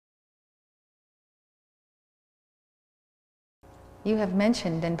You have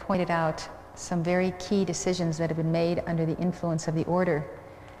mentioned and pointed out some very key decisions that have been made under the influence of the order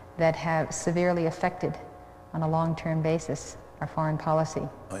that have severely affected, on a long-term basis, our foreign policy.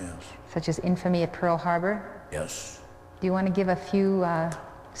 Oh, yes. Such as infamy at Pearl Harbor. Yes. Do you want to give a few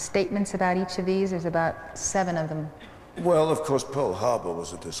statements about each of these? There's about 7 of them. Well, of course, Pearl Harbor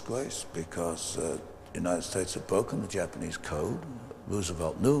was a disgrace because the United States had broken the Japanese code.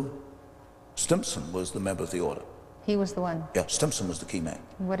 Roosevelt knew. Stimson was the member of the order. He was the one? Yeah, Stimson was the key man.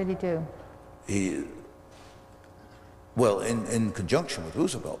 What did he do? Well, in conjunction with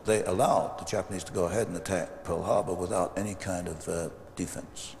Roosevelt, they allowed the Japanese to go ahead and attack Pearl Harbor without any kind of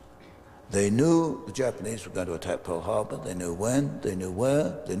defense. They knew the Japanese were going to attack Pearl Harbor. They knew when, they knew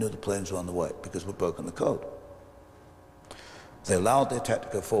where, they knew the planes were on the way because we'd broken the code. They allowed the attack to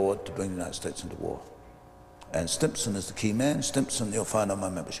go forward to bring the United States into war. And Stimson is the key man. Stimson you'll find on my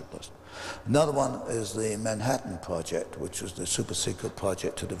membership list. Another one is the Manhattan Project, which was the super secret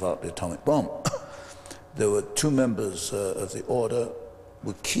project to develop the atomic bomb. There were 2 members of the order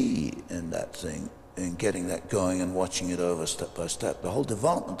were key in that thing, in getting that going and watching it over step by step. The whole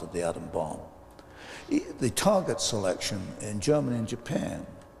development of the atom bomb. The target selection in Germany and Japan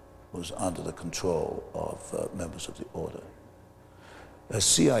was under the control of members of the order.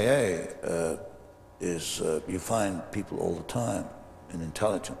 CIA you find people all the time in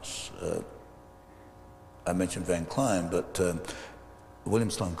intelligence. I mentioned Van Klein, but William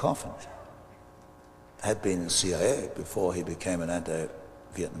Sloane Coffin had been in the CIA before he became an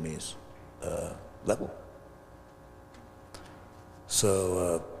anti-Vietnamese rebel.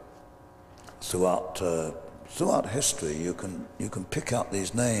 So throughout history, you can pick out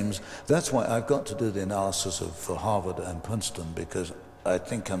these names. That's why I've got to do the analysis of Harvard and Princeton, because I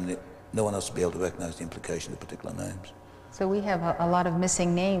think no one else will be able to recognize the implication of particular names. So we have a lot of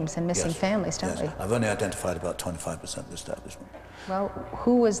missing names and missing families, don't we? I've only identified about 25% of the establishment. Well,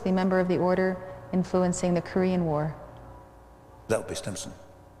 who was the member of the order influencing the Korean War? That would be Stimson.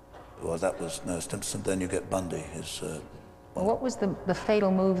 Well, that was, no, Stimson, then you get Bundy. Well, what was the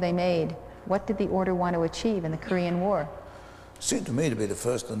fatal move they made? What did the order want to achieve in the Korean War? It seemed to me to be the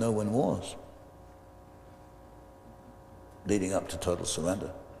first of no-win wars, leading up to total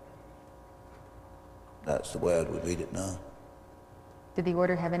surrender. That's the way I would read it now. Did the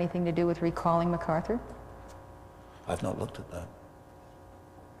order have anything to do with recalling MacArthur? I've not looked at that.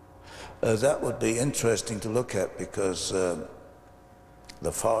 That would be interesting to look at because the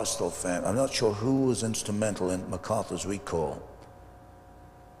Forrestal family, I'm not sure who was instrumental in MacArthur's recall,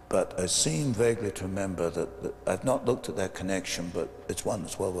 but I seem vaguely to remember that I've not looked at that connection, but it's one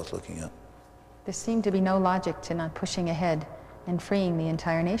that's well worth looking at. There seemed to be no logic to not pushing ahead and freeing the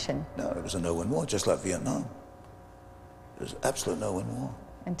entire nation. No, it was a no-win war, just like Vietnam. It was an absolute no-win war.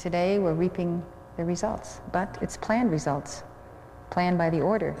 And today we're reaping the results, but it's planned results, planned by the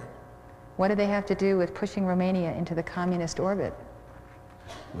order. What do they have to do with pushing Romania into the communist orbit?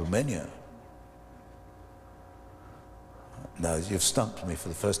 Romania? No, you've stumped me for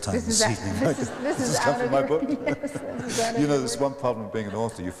the first time this evening. This is out of my book. Yes, you know, there's one problem with being an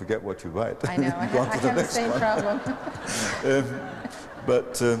author, you forget what you write. I know, I have the same problem.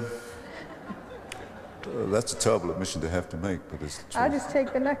 That's a terrible admission to have to make, but it's true. I'll just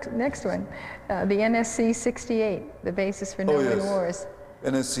take the next one. The NSC 68, the basis for no-win wars.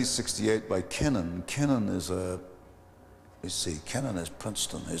 NSC 68 by Kennan. Kennan is Kennan is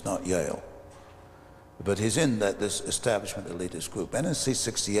Princeton, he's not Yale. But he's in this establishment elitist group. NSC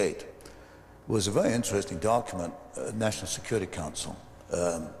 68 was a very interesting document, National Security Council,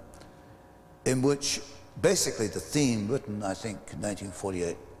 in which basically the theme, written I think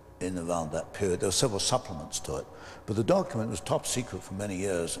 1948 in around that period, there were several supplements to it, but the document was top secret for many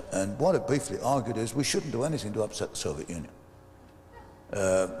years, and what it briefly argued is we shouldn't do anything to upset the Soviet Union.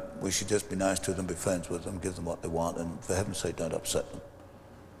 We should just be nice to them, be friends with them, give them what they want, and for heaven's sake don't upset them.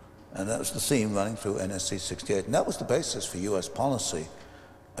 And that was the theme running through NSC 68. And that was the basis for US policy,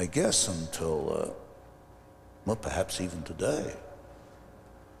 I guess, until, well, perhaps even today.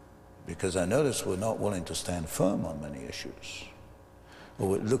 Because I notice we're not willing to stand firm on many issues.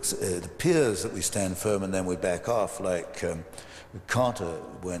 Well, it appears that we stand firm and then we back off, like Carter,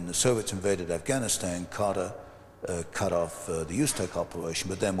 when the Soviets invaded Afghanistan, Carter cut off the Uztec operation,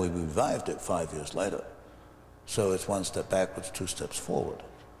 but then we revived it 5 years later. So it's one step backwards, 2 steps forward.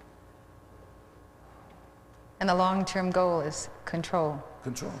 And the long-term goal is control.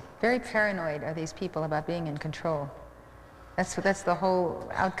 Control. Very paranoid are these people about being in control. That's the whole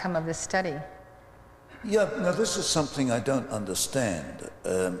outcome of this study. Yeah, now this is something I don't understand.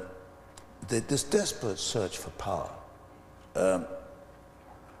 This desperate search for power.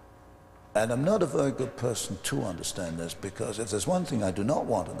 And I'm not a very good person to understand this, because if there's one thing I do not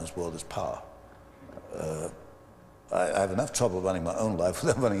want in this world, is power. I have enough trouble running my own life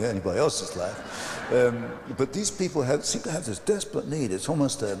without running anybody else's life. But these people seem to have this desperate need. It's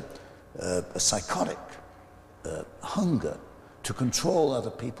almost a psychotic hunger to control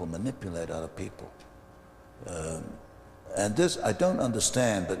other people, manipulate other people. And this I don't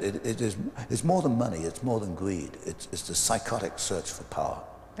understand, but it's more than money, it's more than greed. It's the psychotic search for power.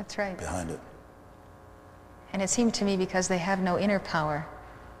 That's right. Behind it. And it seemed to me because they have no inner power,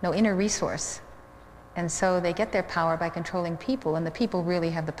 no inner resource. And so they get their power by controlling people, and the people really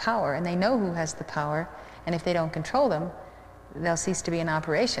have the power, and they know who has the power, and if they don't control them, they'll cease to be in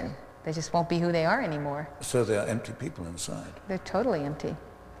operation. They just won't be who they are anymore. So they are empty people inside. They're totally empty.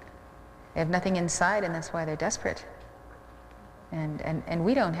 They have nothing inside, and that's why they're desperate. And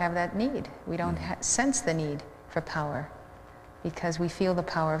we don't have that need. We don't sense the need for power, because we feel the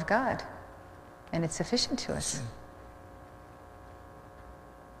power of God, and it's sufficient to us.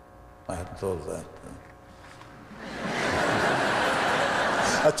 I hadn't thought of that.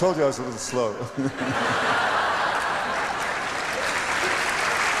 I told you I was a little slow.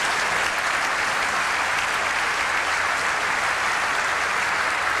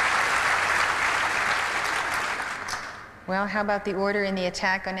 Well, how about the order in the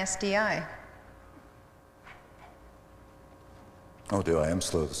attack on SDI? Oh dear, I am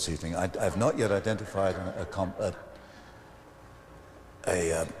slow this evening. I've not yet identified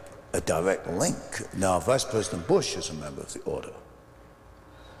a direct link. Now, Vice President Bush is a member of the order.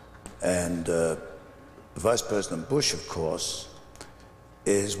 And Vice President Bush, of course,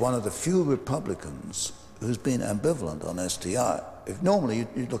 is one of the few Republicans who's been ambivalent on SDI. If normally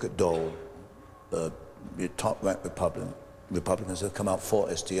you look at Dole, your top-ranked Republicans have come out for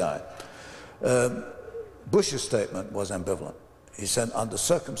SDI. Bush's statement was ambivalent. He said, under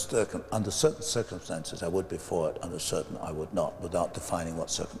certain circumstances, I would be for it, under certain, I would not, without defining what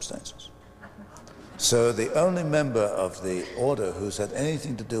circumstances. So the only member of the order who's had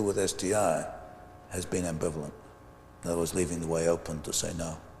anything to do with SDI has been ambivalent. In other words, leaving the way open to say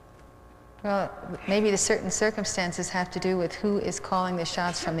no. Well, maybe the certain circumstances have to do with who is calling the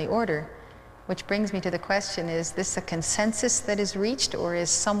shots from the order, which brings me to the question, is this a consensus that is reached, or is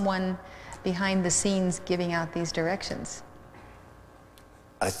someone behind the scenes giving out these directions?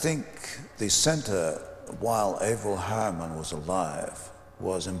 I think the center, while Averell Harriman was alive,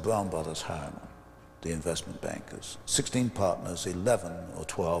 was in Brown Brothers Harriman, the investment bankers. 16 partners, 11 or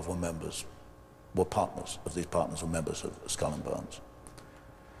 12 were members, were partners. Of these partners were members of Skull and Bones.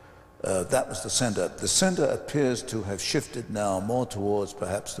 That was the center. The center appears to have shifted now more towards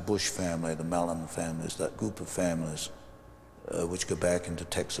perhaps the Bush family, the Mellon families, that group of families which go back into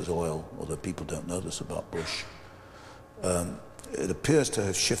Texas oil, although people don't know this about Bush. It appears to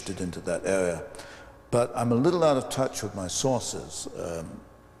have shifted into that area. But I'm a little out of touch with my sources.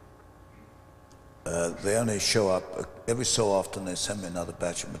 They only show up, every so often they send me another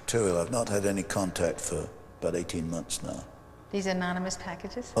batch of material. I've not had any contact for about 18 months now. These anonymous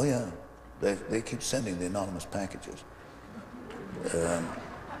packages? Oh yeah, they keep sending the anonymous packages.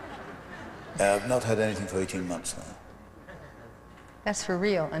 I've not had anything for 18 months now. That's for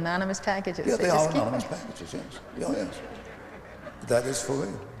real, anonymous packages? Yeah, they are anonymous packages, yes. Oh, yes. That is for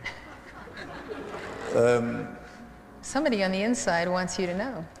real. Somebody on the inside wants you to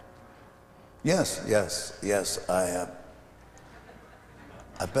know. Yes, yes, yes. I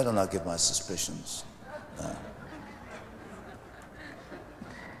better not give my suspicions.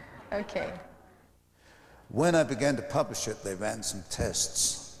 Okay. When I began to publish it, they ran some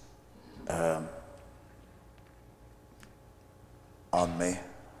tests on me.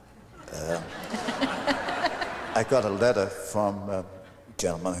 I got a letter from a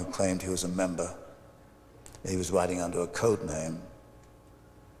gentleman who claimed he was a member. He was writing under a code name,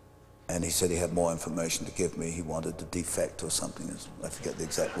 and he said he had more information to give me. He wanted to defect or something. I forget the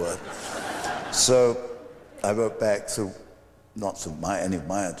exact word. So I wrote back through, not through any of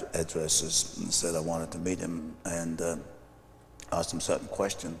my addresses, and said I wanted to meet him and asked him certain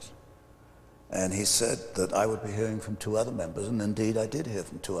questions. And he said that I would be hearing from 2 other members, and indeed I did hear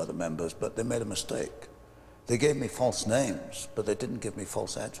from 2 other members, but they made a mistake. They gave me false names, but they didn't give me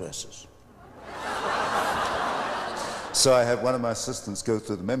false addresses. So I had one of my assistants go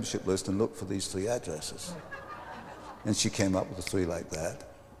through the membership list and look for these 3 addresses. And she came up with the 3 like that.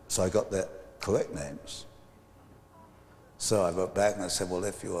 So I got their correct names. So I wrote back and I said, well,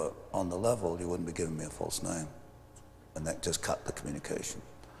 if you were on the level, you wouldn't be giving me a false name. And that just cut the communication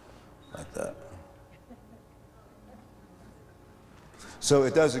like that. So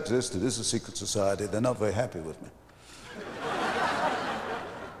it does exist. It is a secret society. They're not very happy with me.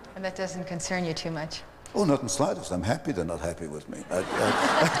 And that doesn't concern you too much? Oh, not in the slightest. I'm happy they're not happy with me.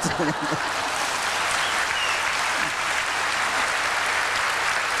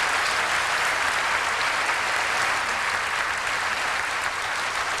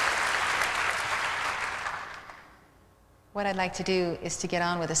 What I'd like to do is to get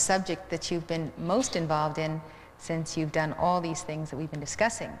on with a subject that you've been most involved in since you've done all these things that we've been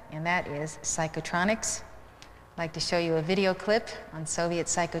discussing, and that is psychotronics. I'd like to show you a video clip on Soviet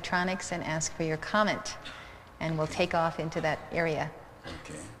psychotronics and ask for your comment, and we'll take off into that area.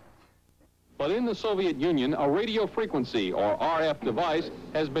 Okay. But in the Soviet Union, a radio frequency, or RF device,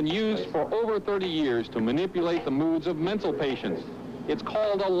 has been used for over 30 years to manipulate the moods of mental patients. It's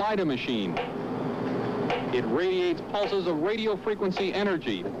called a LIDA machine. It radiates pulses of radio frequency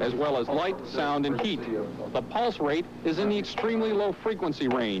energy, as well as light, sound, and heat. The pulse rate is in the extremely low frequency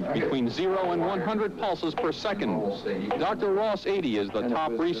range, between 0 and 100 pulses per second. Dr. Ross Adey is the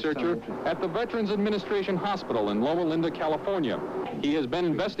top researcher at the Veterans Administration Hospital in Loma Linda, California. He has been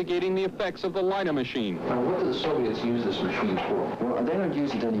investigating the effects of the LIDA machine. Now, what do the Soviets use this machine for? Well, they don't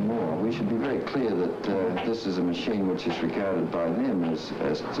use it anymore. We should be very clear that this is a machine which is regarded by them as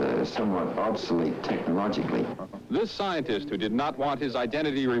somewhat obsolete technologically. This scientist, who did not want his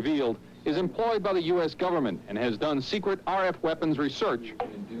identity revealed, is employed by the U.S. government and has done secret RF weapons research.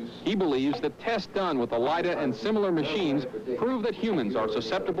 He believes that tests done with the LIDA and similar machines prove that humans are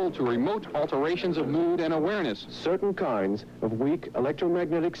susceptible to remote alterations of mood and awareness. Certain kinds of weak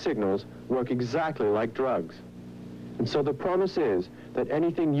electromagnetic signals work exactly like drugs. And so the promise is that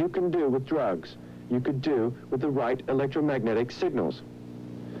anything you can do with drugs, you could do with the right electromagnetic signals.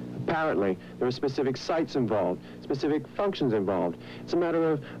 Apparently, there are specific sites involved, specific functions involved. It's a matter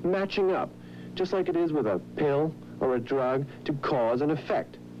of matching up, just like it is with a pill or a drug, to cause and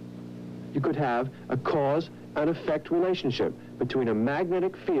effect. You could have a cause and effect relationship between a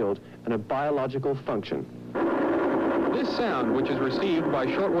magnetic field and a biological function. This sound, which is received by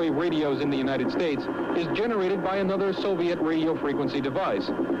shortwave radios in the United States, is generated by another Soviet radio frequency device.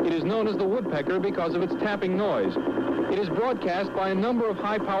 It is known as the woodpecker because of its tapping noise. It is broadcast by a number of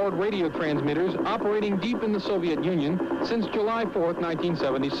high-powered radio transmitters operating deep in the Soviet Union since July 4th,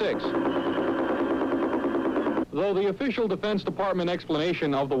 1976. Though the official Defense Department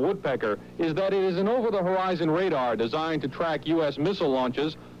explanation of the woodpecker is that it is an over-the-horizon radar designed to track U.S. missile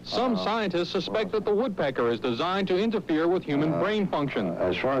launches, some scientists suspect that the woodpecker is designed to interfere with human brain function.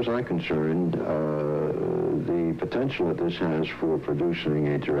 As far as I'm concerned, the potential that this has for producing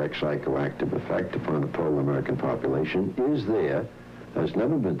a direct psychoactive effect upon the total American population is there. Has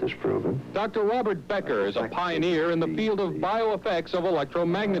never been disproven. Dr. Robert Becker is a pioneer in the field of bioeffects of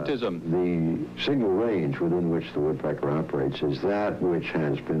electromagnetism. The signal range within which the woodpecker operates is that which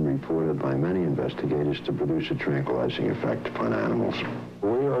has been reported by many investigators to produce a tranquilizing effect upon animals.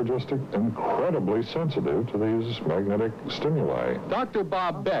 We are just incredibly sensitive to these magnetic stimuli. Dr.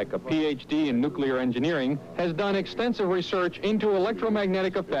 Bob Beck, a PhD in nuclear engineering, has done extensive research into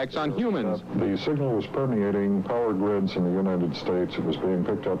electromagnetic effects on humans. The signal was permeating power grids in the United States. It was being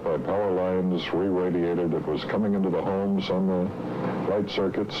picked up by power lines, re-radiated. It was coming into the homes on the light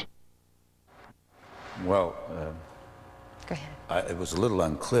circuits. Well, Go ahead. it was a little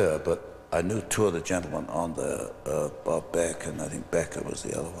unclear, but I knew two of the gentlemen on there, Bob Beck, and I think Becker was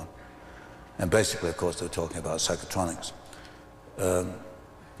the other one. And basically, of course, they were talking about psychotronics.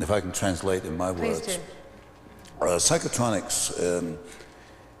 If I can translate in my Please words. do. Psychotronics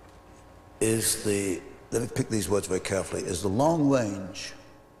is the, let me pick these words very carefully, is the long range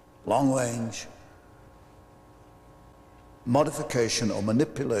modification or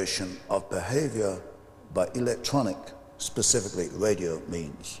manipulation of behavior by electronic, specifically radio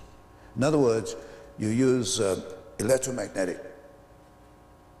means. In other words, you use electromagnetic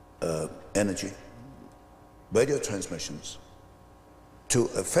energy, radio transmissions, to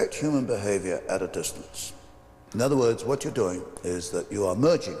affect human behavior at a distance. In other words, what you're doing is that you are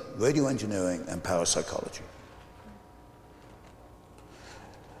merging radio engineering and parapsychology.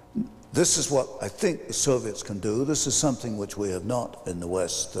 This is what I think the Soviets can do. This is something which we have not in the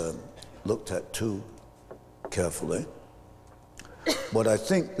West looked at too carefully. What I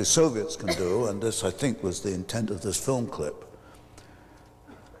think the Soviets can do, and this I think was the intent of this film clip,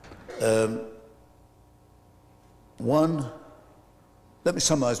 let me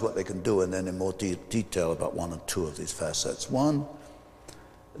summarize what they can do and then in more detail about one or two of these facets. One,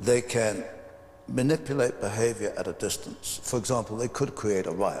 they can manipulate behavior at a distance. For example, they could create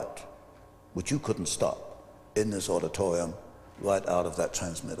a riot, which you couldn't stop in this auditorium right out of that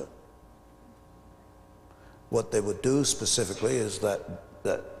transmitter. What they would do specifically is that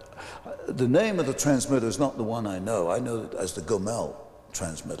the name of the transmitter is not the one I know. I know it as the Gomel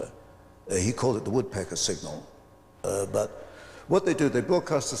transmitter. He called it the woodpecker signal. But what they do, they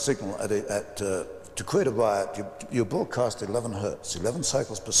broadcast the signal to create a riot. You broadcast 11 hertz, 11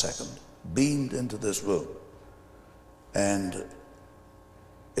 cycles per second, beamed into this room. And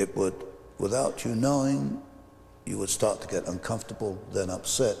it would, without you knowing, you would start to get uncomfortable, then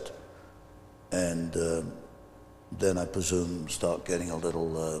upset, and then I presume start getting a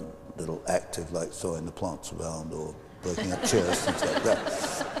little active, like throwing the plants around or breaking up chairs, things like that.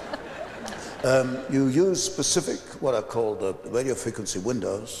 You use specific, what are called radio frequency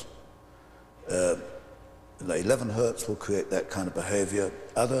windows. The 11 hertz will create that kind of behavior.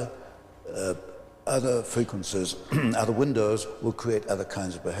 Other frequencies, other windows will create other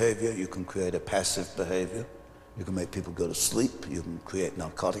kinds of behavior. You can create a passive behavior. You can make people go to sleep. You can create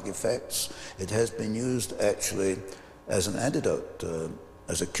narcotic effects. It has been used actually as an antidote,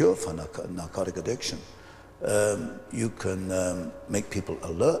 as a cure for narcotic addiction. You can make people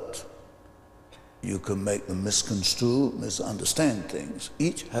alert. You can make them misconstrue, misunderstand things.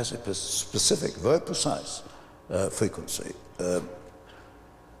 Each has a specific, very precise frequency.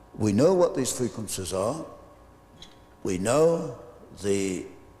 We know what these frequencies are. We know the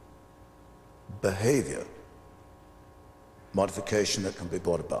behavior modification that can be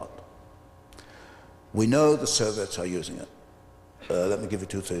brought about. We know the Soviets are using it. Let me give you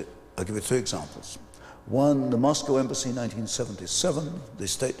I'll give you three examples. One, the Moscow Embassy in 1977, the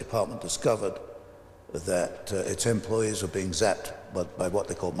State Department discovered that its employees were being zapped by what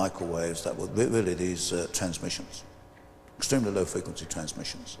they called microwaves that were really these transmissions, extremely low frequency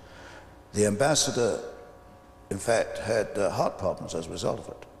transmissions. The ambassador, in fact, had heart problems as a result of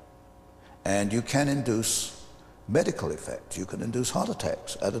it. And you can induce medical effects. You can induce heart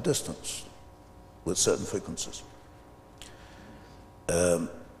attacks at a distance with certain frequencies.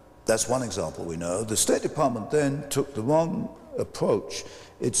 That's one example we know. The State Department then took the wrong approach.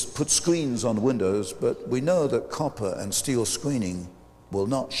 It's put screens on windows, but we know that copper and steel screening will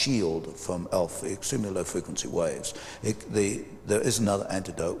not shield from alpha, extremely low frequency waves. There is another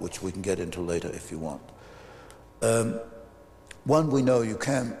antidote, which we can get into later if you want. One, we know you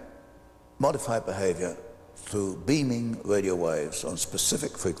can modify behavior through beaming radio waves on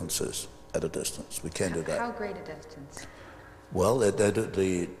specific frequencies at a distance. We can do that. How great a distance? Well,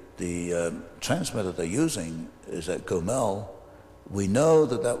 the transmitter they're using is at Gomel. We know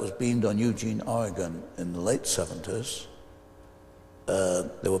that that was beamed on Eugene, Oregon in the late 70s.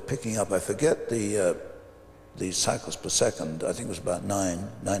 They were picking up, I forget the cycles per second, I think it was about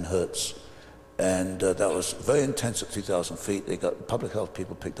 9 hertz. And that was very intense at 3,000 feet. They got, public health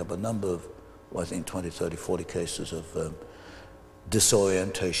people picked up a number of, well, I think 20, 30, 40 cases of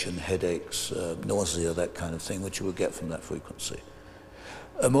disorientation, headaches, nausea, that kind of thing, which you would get from that frequency.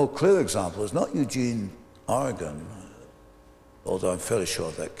 A more clear example is not Eugene, Oregon, although I'm fairly sure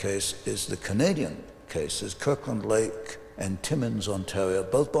of that case, is the Canadian cases, Kirkland Lake and Timmins, Ontario,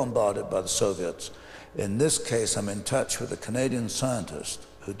 both bombarded by the Soviets. In this case, I'm in touch with a Canadian scientist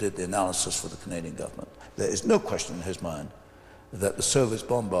who did the analysis for the Canadian government. There is no question in his mind that the Soviets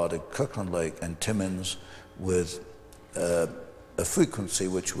bombarded Kirkland Lake and Timmins with a frequency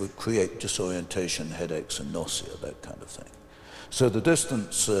which would create disorientation, headaches, and nausea, that kind of thing. So the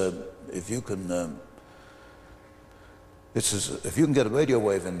distance, if you can, if you can get a radio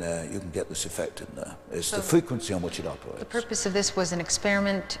wave in there, you can get this effect in there. It's the frequency on which it operates. The purpose of this was an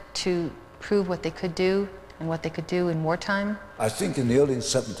experiment to prove what they could do and what they could do in wartime? I think in the early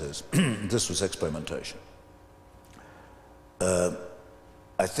 70s, this was experimentation.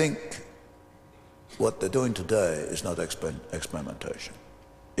 I think what they're doing today is not experimentation.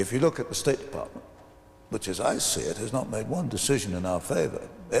 If you look at the State Department, which as I see it, has not made one decision in our favor.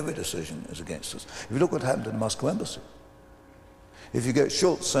 Every decision is against us. If you look what happened in the Moscow Embassy, if you get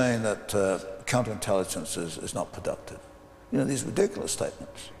Schultz saying that counterintelligence is not productive, you know, these ridiculous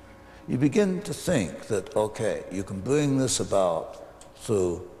statements, you begin to think that, okay, you can bring this about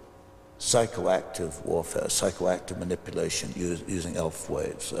through psychoactive warfare, psychoactive manipulation using ELF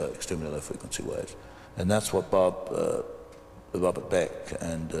waves, extremely low frequency waves. And that's what Robert Beck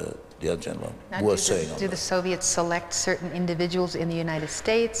and the other gentleman were saying. Do the Soviets select certain individuals in the United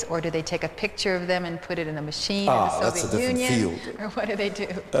States, or do they take a picture of them and put it in a machine in the Soviet Union? That's a different field. Or what do they do?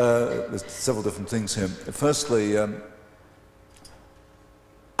 There's several different things here. Firstly,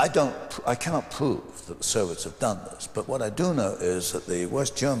 I cannot prove that the Soviets have done this, but what I do know is that the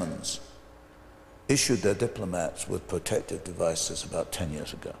West Germans issued their diplomats with protective devices about 10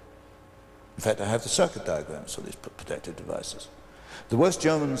 years ago. In fact, I have the circuit diagrams of these protective devices. The West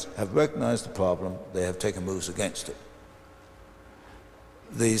Germans have recognized the problem. They have taken moves against it.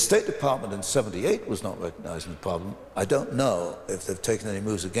 The State Department in '78 was not recognizing the problem. I don't know if they've taken any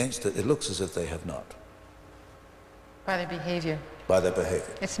moves against it. It looks as if they have not. By their behavior. By their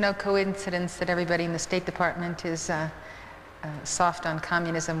behavior. It's no coincidence that everybody in the State Department is soft on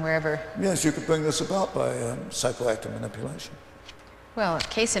communism wherever. Yes, you could bring this about by psychoactive manipulation. Well,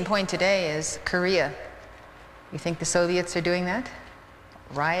 case in point today is Korea. You think the Soviets are doing that?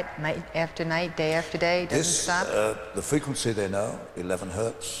 Riot night after night, day after day, doesn't stop? The frequency they know, 11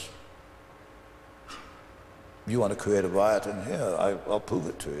 hertz. You want to create a riot in here, I'll prove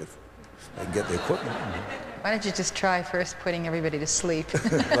it to you if I can get the equipment. Why don't you just try first putting everybody to sleep? But you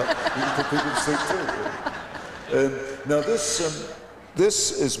can put people to sleep too. Now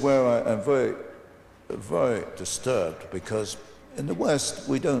this is where I am very, very disturbed, because in the West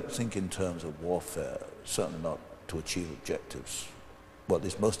we don't think in terms of warfare, certainly not to achieve objectives. Well, at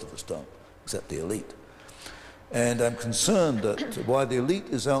least most of us don't, except the elite. And I'm concerned that while the elite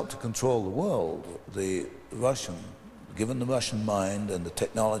is out to control the world, the Russian, given the Russian mind and the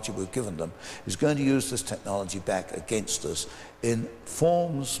technology we've given them, is going to use this technology back against us in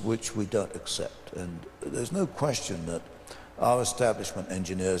forms which we don't accept. And there's no question that our establishment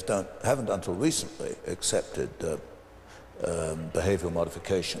engineers haven't until recently accepted behavioral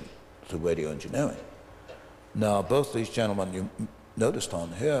modification through radio engineering. Now, both these gentlemen you noticed on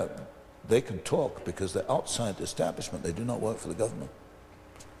here, they can talk because they're outside the establishment. They do not work for the government.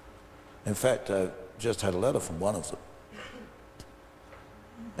 In fact, I just had a letter from one of them.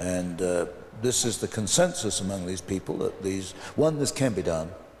 And this is the consensus among these people that one, this can be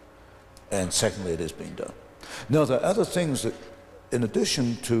done, and secondly, it is being done. Now, there are other things that, in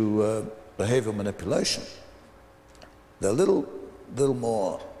addition to behavioral manipulation, they're a little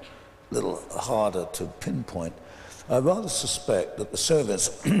harder to pinpoint. I rather suspect that the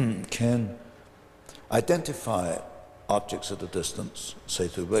Soviets can identify objects at a distance, say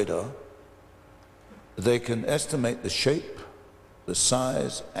through radar. They can estimate the shape, the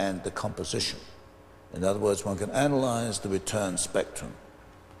size, and the composition. In other words, one can analyze the return spectrum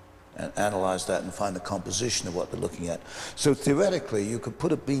and analyze that and find the composition of what they're looking at. So theoretically, you could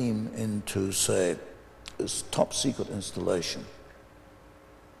put a beam into, say, this top secret installation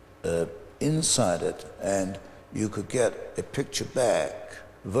inside it, and you could get a picture back,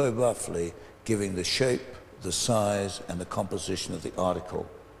 very roughly, giving the shape, the size, and the composition of the article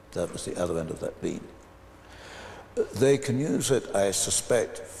that was the other end of that beam. They can use it, I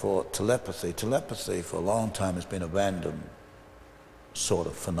suspect, for telepathy. Telepathy, for a long time, has been a random sort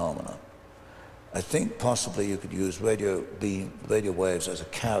of phenomenon. I think possibly you could use radio waves as a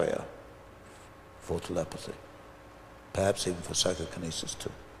carrier for telepathy, perhaps even for psychokinesis,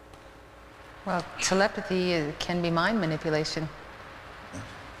 too. Well, telepathy can be mind manipulation. Yes.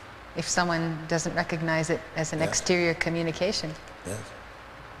 If someone doesn't recognize it as an exterior communication. Yes.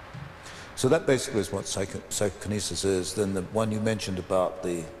 So that basically is what psychokinesis is. Then the one you mentioned about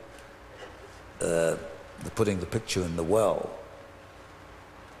the putting the picture in the well,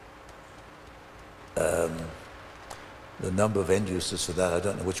 the number of end uses for that, I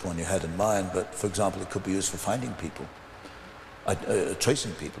don't know which one you had in mind, but for example, it could be used for finding people.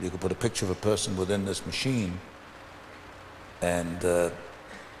 Tracing people. You could put a picture of a person within this machine and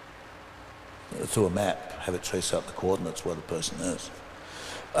through a map have it trace out the coordinates where the person is.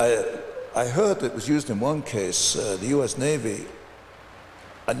 I heard it was used in one case, the US Navy,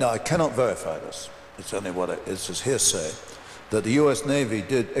 now I cannot verify this, it's only it's just hearsay, that the US Navy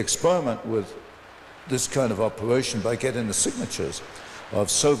did experiment with this kind of operation by getting the signatures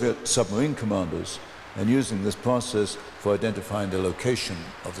of Soviet submarine commanders and using this process for identifying the location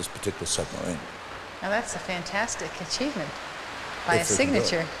of this particular submarine. Now that's a fantastic achievement by a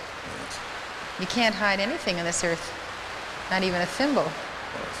signature. Yes. You can't hide anything on this earth, not even a thimble.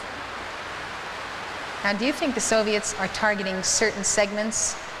 Yes. Now, do you think the Soviets are targeting certain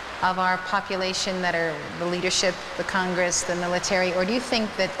segments of our population that are the leadership, the Congress, the military, or do you think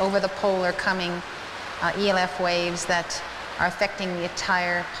that over the pole are coming ELF waves that are affecting the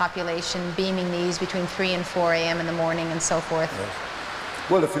entire population, beaming these between 3 and 4 a.m. in the morning and so forth?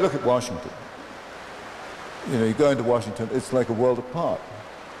 Yes. Well, if you look at Washington, you know, you go into Washington, it's like a world apart.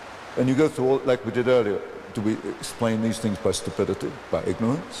 And you go through all, like we did earlier, do we explain these things by stupidity, by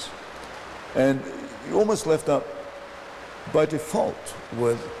ignorance? And you're almost left up by default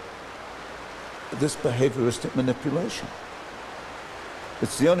with this behavioristic manipulation.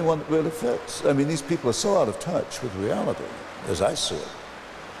 It's the only one that really fits. I mean, these people are so out of touch with reality, as I see it,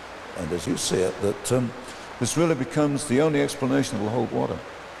 and as you see it, that this really becomes the only explanation that will hold water.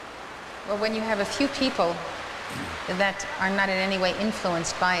 Well, when you have a few people that are not in any way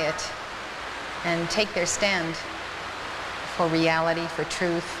influenced by it and take their stand for reality, for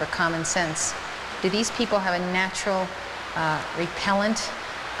truth, for common sense. Do these people have a natural repellent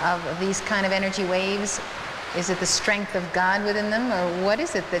of these kind of energy waves? Is it the strength of God within them, or what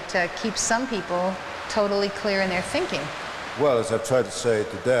is it that keeps some people totally clear in their thinking? Well, as I've tried to say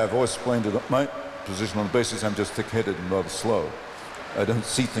today, I've always explained it, my position on the basis I'm just thick-headed and rather slow. I don't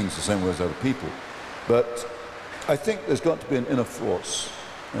see things the same way as other people. But I think there's got to be an inner force,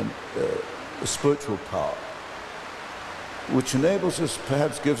 and a spiritual power, which enables us,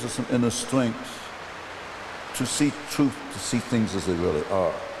 perhaps gives us an inner strength to see truth, to see things as they really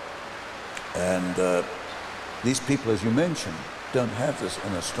are. And these people, as you mentioned, don't have this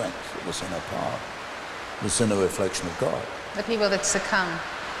inner strength, this inner power, this inner reflection of God. The people that succumb.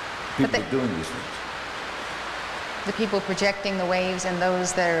 People are doing these things. The people projecting the waves and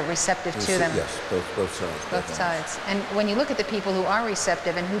those that are receptive to them. Yes, both sides. Both sides. And when you look at the people who are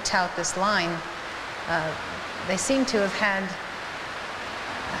receptive and who tout this line, they seem to have had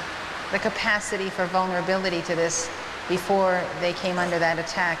the capacity for vulnerability to this before they came under that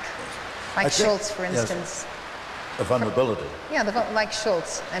attack. Like Schultz, for instance. Yes, a vulnerability. Yeah, like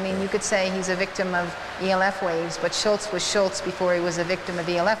Schultz. I mean, you could say he's a victim of ELF waves, but Schultz was Schultz before he was a victim of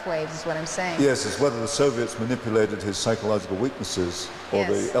ELF waves, is what I'm saying. Yes, it's whether the Soviets manipulated his psychological weaknesses or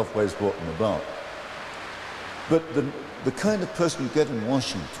the ELF waves brought them about. But the kind of person you get in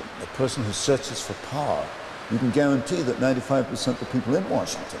Washington, a person who searches for power, you can guarantee that 95% of the people in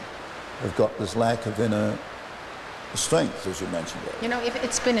Washington have got this lack of inner strength, as you mentioned earlier. You know, if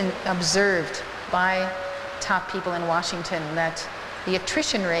it's been observed by top people in Washington that the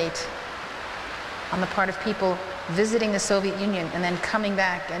attrition rate on the part of people visiting the Soviet Union and then coming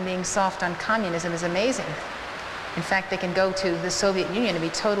back and being soft on communism is amazing. In fact, they can go to the Soviet Union and be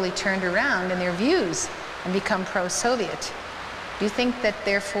totally turned around in their views and become pro-Soviet. Do you think that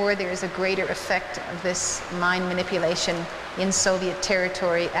therefore there is a greater effect of this mind manipulation in Soviet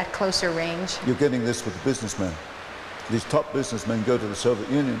territory at closer range? You're getting this with the businessmen. These top businessmen go to the Soviet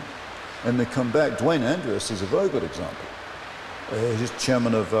Union and they come back. Dwayne Andrews is a very good example. He's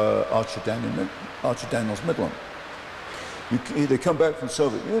chairman of Archer Daniels Midland. They come back from the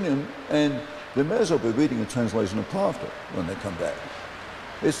Soviet Union and they may as well be reading a translation of Pravda when they come back.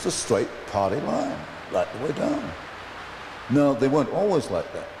 It's the straight party line, right the way down. Now, they weren't always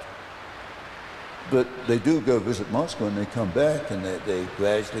like that. But they do go visit Moscow and they come back and they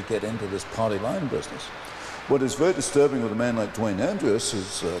gradually get into this party line business. What is very disturbing with a man like Dwayne Andrews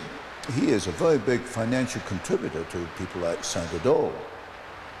is he is a very big financial contributor to people like Sandra Dole.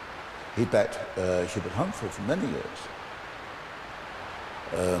 He backed Hubert Humphrey for many years.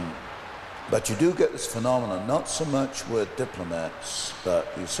 But you do get this phenomenon, not so much with diplomats, but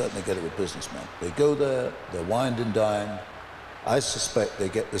you certainly get it with businessmen. They go there, they're wined and dined. I suspect they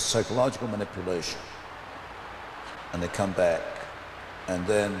get this psychological manipulation. And they come back, and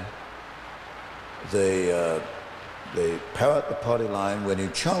then they parrot the party line. When you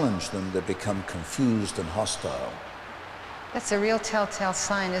challenge them, they become confused and hostile. That's a real telltale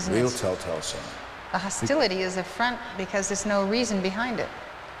sign, isn't it? Real telltale sign. The hostility is a front because there's no reason behind it.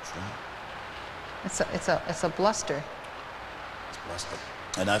 That's right. It's a bluster. It's bluster.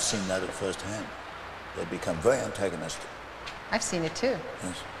 And I've seen that at first hand. They become very antagonistic. I've seen it too.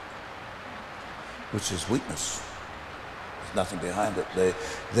 Yes. Which is weakness. There's nothing behind it.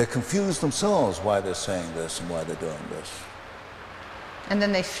 They're confused themselves why they're saying this and why they're doing this. And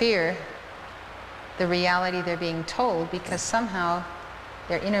then they fear the reality they're being told because somehow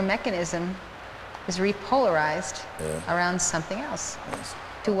their inner mechanism is repolarized around something else. Yes.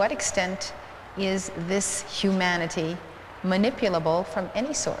 To what extent is this humanity manipulable from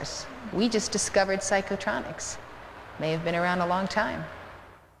any source? We just discovered psychotronics. May have been around a long time.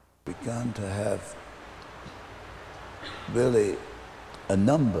 Begun to have really a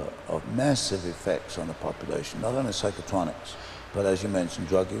number of massive effects on the population, not only psychotronics, but as you mentioned,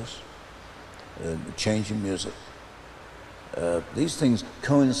 drug use, change in music. These things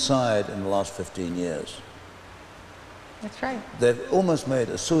coincide in the last 15 years. That's right. They've almost made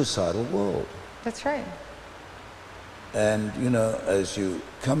a suicidal world. That's right. And, you know, as you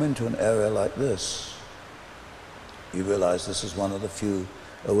come into an area like this, you realize this is one of the few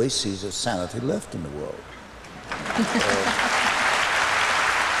oases of sanity left in the world.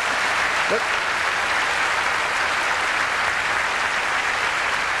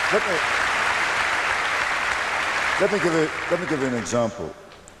 Let me give you an example.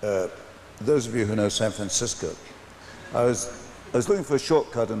 Those of you who know San Francisco, I was looking for a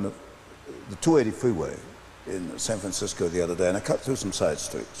shortcut in the 280 freeway in San Francisco the other day, and I cut through some side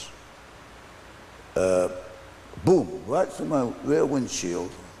streets. Boom, right through my rear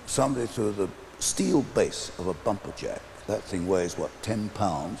windshield, somebody threw the steel base of a bumper jack That thing weighs, what, 10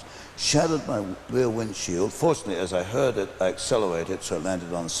 pounds, shattered my rear windshield. Fortunately, as I heard it, I accelerated so it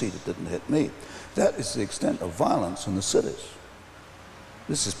landed on the seat. It didn't hit me. That is the extent of violence in the cities.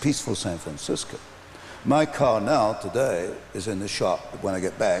 This is peaceful San Francisco. My car now, today, is in the shop. When I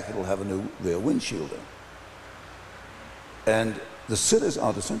get back, it'll have a new rear windshield in. And the cities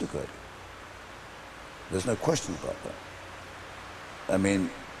are disintegrating. There's no question about that. I mean,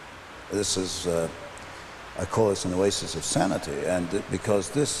 this is, I call this an oasis of sanity, and because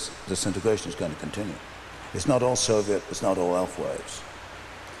this disintegration is going to continue. It's not all Soviet, it's not all elf waves.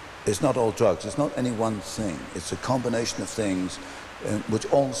 It's not all drugs, it's not any one thing. It's a combination of things in which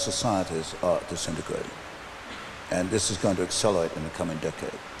all societies are disintegrating. And this is going to accelerate in the coming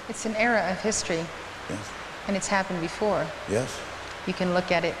decade. It's an era of history. Yes. And it's happened before. Yes. You can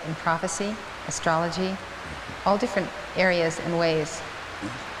look at it in prophecy, astrology, all different areas and ways.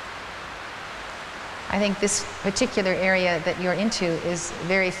 Yes. I think this particular area that you're into is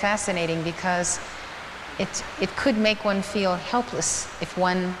very fascinating because it could make one feel helpless if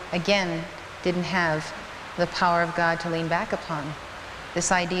one, again, didn't have the power of God to lean back upon.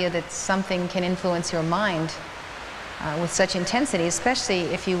 This idea that something can influence your mind with such intensity, especially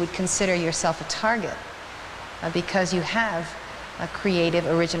if you would consider yourself a target, because you have creative,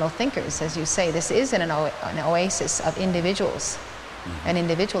 original thinkers, as you say. This is an oasis of individuals and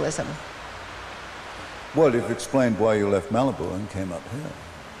individualism. Well, you've explained why you left Malibu and came up here.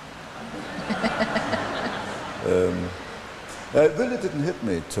 It really didn't hit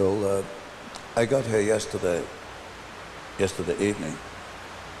me till I got here yesterday evening,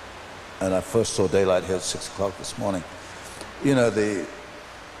 and I first saw daylight here at 6 o'clock this morning. You know, the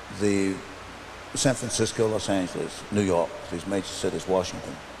San Francisco, Los Angeles, New York, these major cities,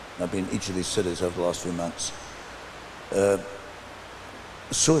 Washington. I've been in each of these cities over the last few months.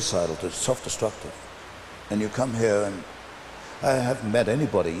 Suicidal, self-destructive. And you come here, and I haven't met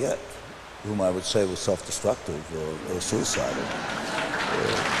anybody yet whom I would say was self-destructive or suicidal.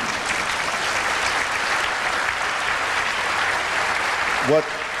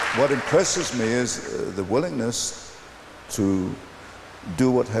 What impresses me is the willingness to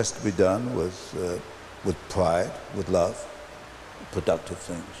do what has to be done with pride, with love, productive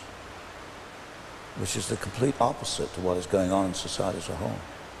things, which is the complete opposite to what is going on in society as a whole.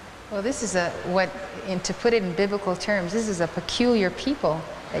 Well, this is to put it in biblical terms, this is a peculiar people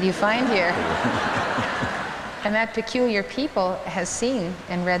that you find here. And that peculiar people has seen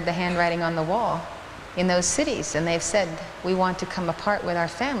and read the handwriting on the wall in those cities, and they've said, we want to come apart with our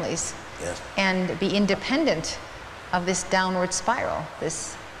families. Yes. And be independent of this downward spiral,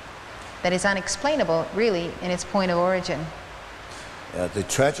 that is unexplainable, really, in its point of origin. The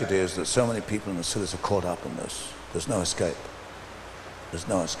tragedy is that so many people in the cities are caught up in this. There's no escape. There's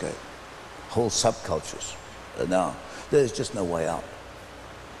no escape. Whole subcultures are now. There's just no way out.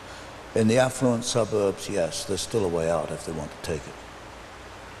 In the affluent suburbs, yes, there's still a way out if they want to take it.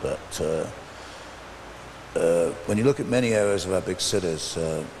 But when you look at many areas of our big cities,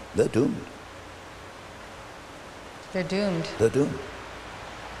 they're doomed. They're doomed. They're doomed.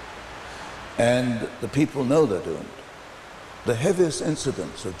 And the people know they're doomed. The heaviest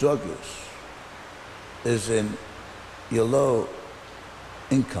incidence of drug use is in your low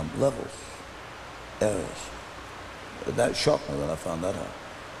income levels, areas. That shocked me when I found that out.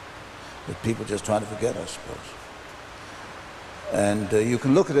 That people just trying to forget, I suppose. And you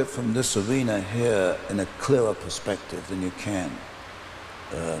can look at it from this arena here in a clearer perspective than you can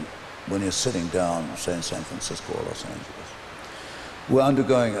when you're sitting down, say, in San Francisco or Los Angeles. We're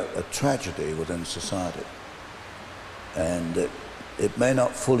undergoing a tragedy within society. And it may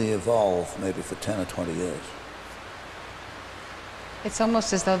not fully evolve maybe for 10 or 20 years. It's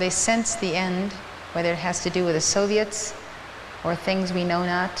almost as though they sense the end, whether it has to do with the Soviets or things we know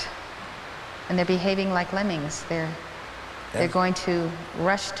not, and they're behaving like lemmings. They're going to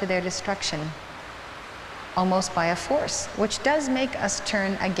rush to their destruction, almost by a force, which does make us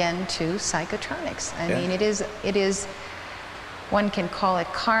turn again to psychotronics. I mean, it is, one can call it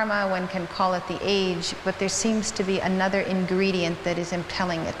karma, one can call it the age, but there seems to be another ingredient that is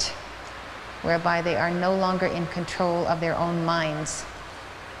impelling it, whereby they are no longer in control of their own minds.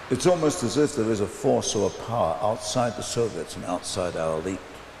 It's almost as if there is a force or a power outside the Soviets and outside our elite.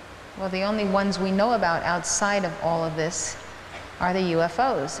 Well, the only ones we know about outside of all of this are the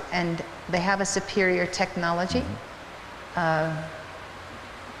UFOs, and they have a superior technology. I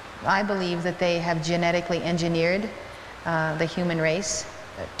believe that they have genetically engineered the human race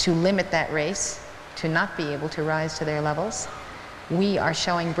to limit that race, to not be able to rise to their levels. We are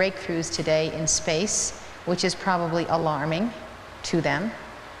showing breakthroughs today in space, which is probably alarming to them.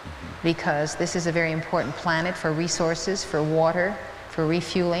 because this is a very important planet for resources, for water, for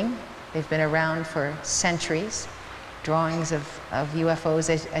refueling. They've been around for centuries. Drawings of UFOs,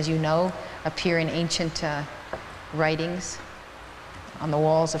 as you know, appear in ancient writings on the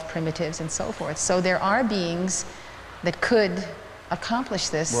walls of primitives and so forth. So there are beings that could accomplish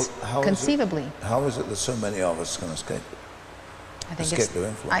this conceivably. How is it that so many of us can escape it?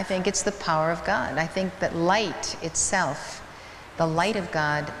 I think it's the power of God. I think that light itself, the light of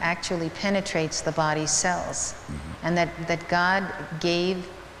God, actually penetrates the body's cells. And that God gave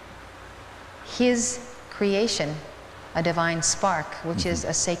His creation a divine spark, which is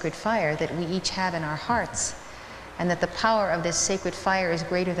a sacred fire that we each have in our hearts. And that the power of this sacred fire is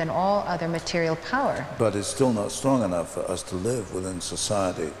greater than all other material power. But it's still not strong enough for us to live within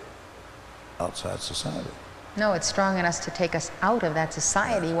society, outside society. No, it's strong enough to take us out of that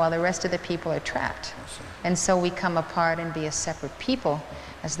society while the rest of the people are trapped. And so we come apart and be a separate people,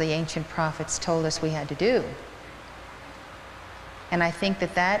 as the ancient prophets told us we had to do. And I think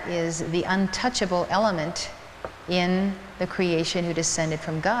that that is the untouchable element in the creation who descended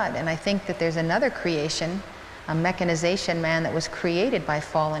from God. And I think that there's another creation, a mechanization man that was created by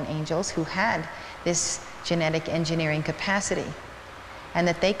fallen angels who had this genetic engineering capacity, and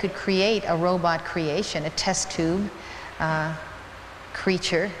that they could create a robot creation, a test tube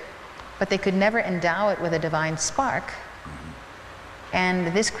creature, but they could never endow it with a divine spark. And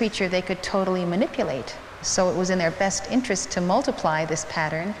this creature they could totally manipulate. So it was in their best interest to multiply this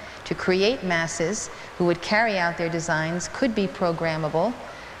pattern, to create masses who would carry out their designs, could be programmable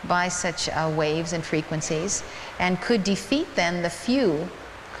by such waves and frequencies, and could defeat then the few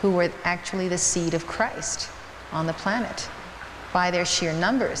who were actually the seed of Christ on the planet by their sheer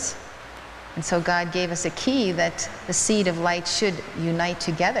numbers. And so God gave us a key that the seed of light should unite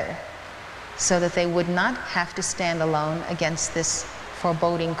together so that they would not have to stand alone against this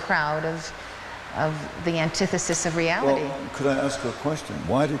foreboding crowd of the antithesis of reality. Well, could I ask you a question?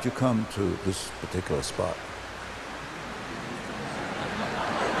 Why did you come to this particular spot?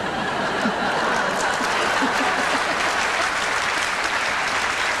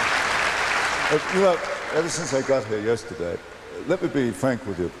 You know, ever since I got here yesterday, let me be frank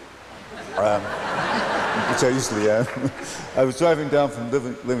with you, which I usually am. I was driving down from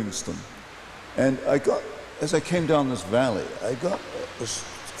Livingston, and as I came down this valley, I got a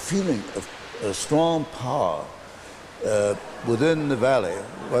feeling of a strong power within the valley.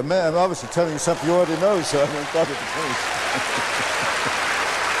 Well, I'm obviously telling you something you already know, so I haven't got it to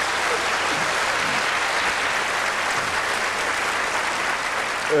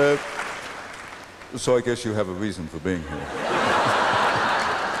finish. So I guess you have a reason for being here.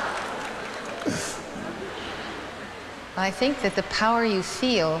 I think that the power you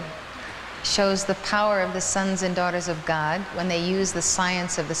feel shows the power of the sons and daughters of God when they use the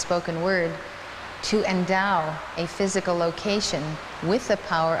science of the spoken word to endow a physical location with the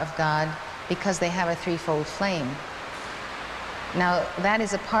power of God because they have a threefold flame. Now, that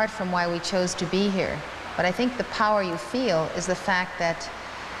is apart from why we chose to be here. But I think the power you feel is the fact that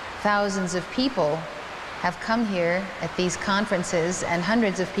thousands of people have come here at these conferences, and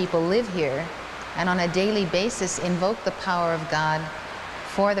hundreds of people live here, and on a daily basis invoke the power of God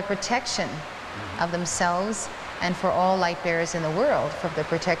for the protection of themselves and for all light bearers in the world, for the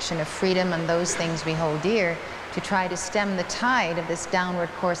protection of freedom and those things we hold dear, to try to stem the tide of this downward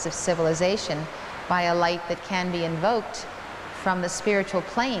course of civilization by a light that can be invoked from the spiritual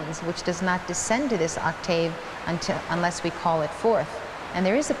planes, which does not descend to this octave unless we call it forth. And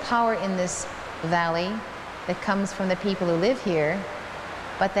there is a power in this valley that comes from the people who live here,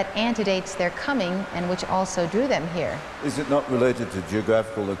 but that antedates their coming and which also drew them here. Is it not related to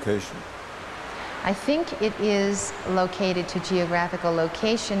geographical location? I think it is located to geographical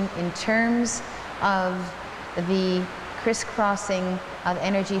location in terms of the crisscrossing of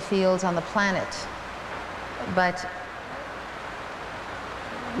energy fields on the planet. But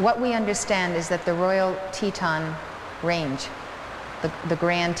what we understand is that the Royal Teton Range, the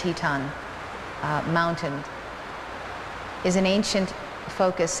Grand Teton Mountain, is an ancient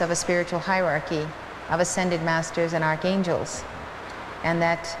focus of a spiritual hierarchy of ascended masters and archangels, and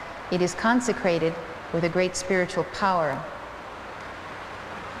that it is consecrated with a great spiritual power.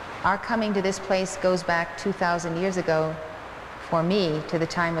 Our coming to this place goes back 2,000 years ago, for me, to the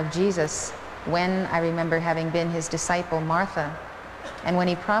time of Jesus, when I remember having been his disciple, Martha, and when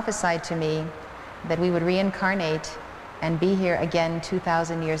he prophesied to me that we would reincarnate and be here again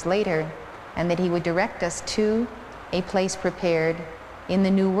 2,000 years later, and that he would direct us to a place prepared in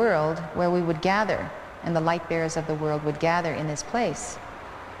the new world where we would gather, and the light bearers of the world would gather in this place.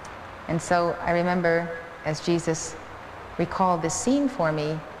 And so I remember, as Jesus recalled this scene for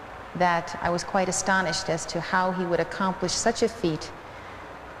me, that I was quite astonished as to how he would accomplish such a feat.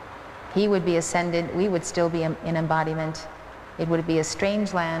 He would be ascended, we would still be in embodiment. It would be a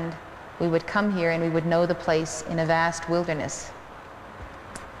strange land. We would come here and we would know the place in a vast wilderness.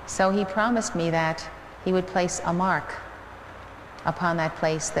 So he promised me that he would place a mark upon that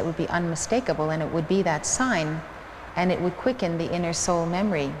place that would be unmistakable, and it would be that sign, and it would quicken the inner soul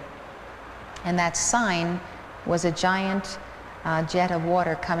memory. And that sign was a giant jet of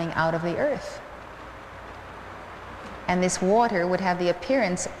water coming out of the earth. And this water would have the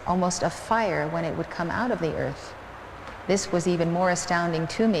appearance almost of fire when it would come out of the earth. This was even more astounding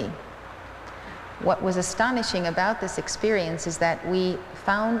to me. What was astonishing about this experience is that we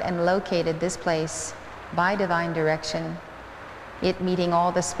found and located this place by divine direction, it meeting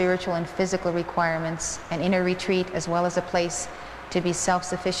all the spiritual and physical requirements, an inner retreat as well as a place to be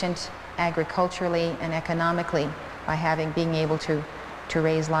self-sufficient agriculturally and economically by being able to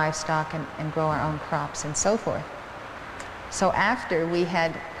raise livestock and grow our own crops and so forth. So after we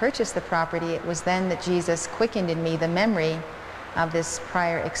had purchased the property, it was then that Jesus quickened in me the memory of this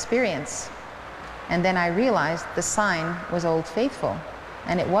prior experience. And then I realized the sign was Old Faithful,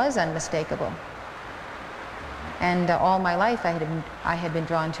 and it was unmistakable. And all my life I had been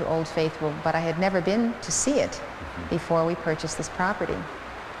drawn to Old Faithful, but I had never been to see it before we purchased this property.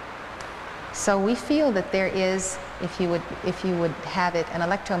 So we feel that there is, if you would have it, an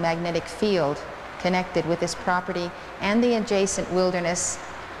electromagnetic field connected with this property and the adjacent wilderness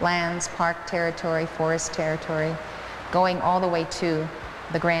lands, park territory, forest territory, going all the way to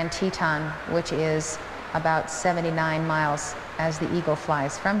the Grand Teton, which is about 79 miles as the eagle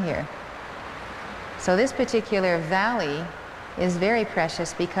flies from here. So this particular valley is very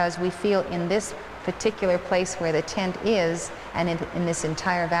precious because we feel in this particular place where the tent is, and in this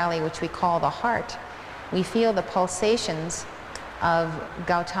entire valley, which we call the heart, we feel the pulsations of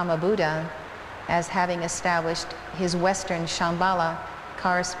Gautama Buddha as having established his western Shambhala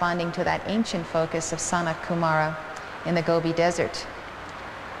corresponding to that ancient focus of Sanat Kumara in the Gobi Desert.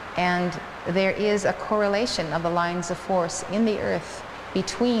 And there is a correlation of the lines of force in the earth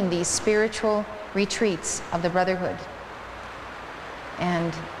between these spiritual retreats of the Brotherhood.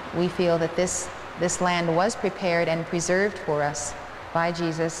 And we feel that this land was prepared and preserved for us by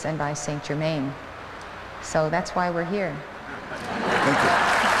Jesus and by Saint Germain. So that's why we're here. Thank you.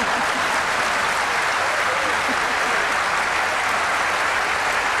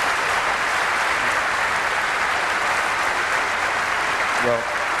 Well,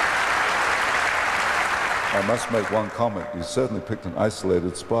 I must make one comment. You certainly picked an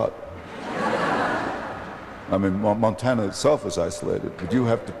isolated spot. I mean, Montana itself is isolated, but you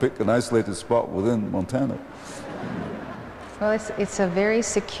have to pick an isolated spot within Montana. Well, it's a very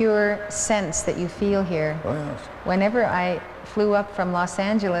secure sense that you feel here. Oh, yes. Whenever I flew up from Los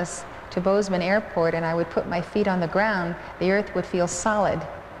Angeles to Bozeman Airport and I would put my feet on the ground, the earth would feel solid.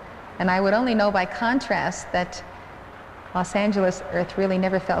 And I would only know by contrast that Los Angeles earth really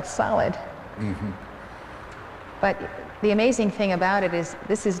never felt solid. Mm-hmm. But the amazing thing about it is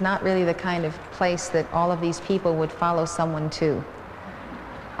this is not really the kind of place that all of these people would follow someone to,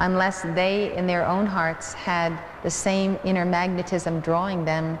 unless they in their own hearts had the same inner magnetism drawing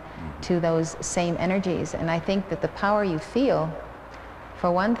them to those same energies. And I think that the power you feel,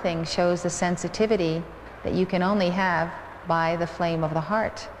 for one thing, shows the sensitivity that you can only have by the flame of the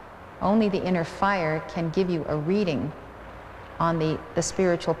heart. Only the inner fire can give you a reading on the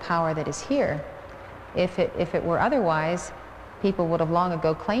spiritual power that is here. If it were otherwise, people would have long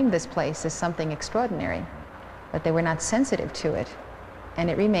ago claimed this place as something extraordinary, but they were not sensitive to it, and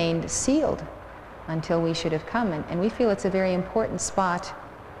it remained sealed until we should have come. And we feel it's a very important spot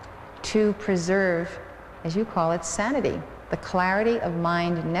to preserve, as you call it, sanity, the clarity of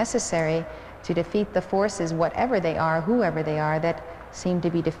mind necessary to defeat the forces, whatever they are, whoever they are, that seem to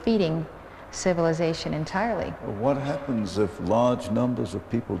be defeating civilization entirely. What happens if large numbers of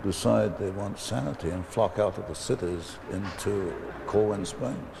people decide they want sanity and flock out of the cities into Corwin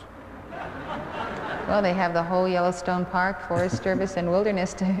Springs? Well, they have the whole Yellowstone Park, Forest Service, and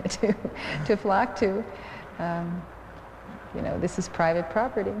wilderness to flock to. You know, this is private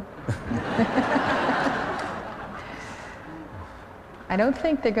property. I don't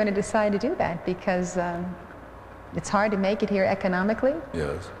think they're going to decide to do that because it's hard to make it here economically.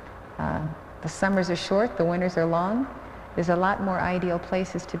 Yes. The summers are short, the winters are long. There's a lot more ideal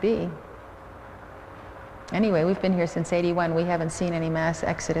places to be. Anyway, we've been here since '81. We haven't seen any mass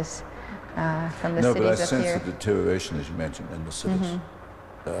exodus from the cities up here. No, but I sense the deterioration, as you mentioned, in the cities.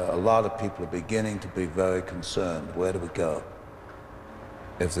 Mm-hmm. A lot of people are beginning to be very concerned. Where do we go?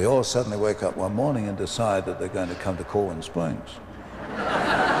 If they all suddenly wake up one morning and decide that they're going to come to Corwin Springs,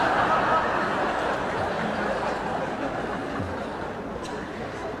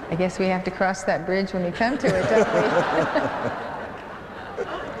 I guess we have to cross that bridge when we come to it, don't we?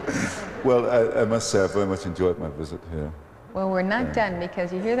 Well, I must say I very much enjoyed my visit here. Well, we're not done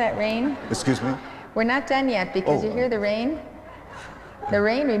because you hear that rain? Excuse me? We're not done yet because you hear the rain? The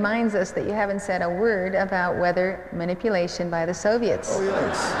rain reminds us that you haven't said a word about weather manipulation by the Soviets. Oh,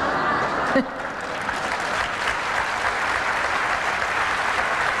 yes.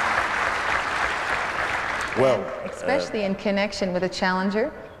 Well, especially in connection with the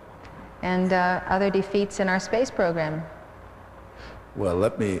Challenger and other defeats in our space program. Well,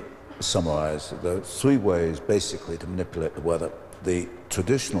 let me summarize. There are three ways basically to manipulate the weather. The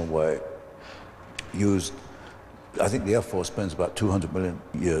traditional way used, I think the Air Force spends about $200 million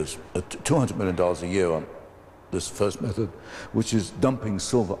a year on this first method, which is dumping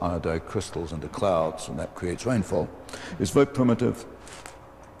silver iodide crystals into clouds, and that creates rainfall. It's very primitive.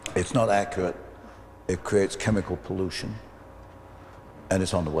 It's not accurate. It creates chemical pollution, and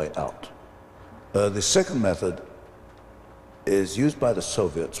it's on the way out. The second method is used by the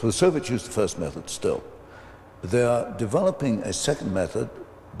Soviets. Well, the Soviets used the first method still. They are developing a second method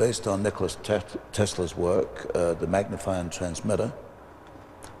based on Nikola Tesla's work, the magnifying transmitter.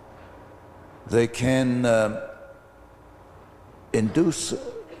 They can induce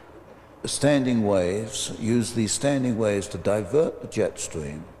standing waves, use these standing waves to divert the jet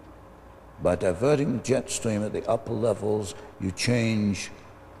stream. By diverting the jet stream at the upper levels, you change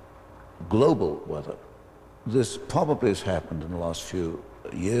global weather. This probably has happened in the last few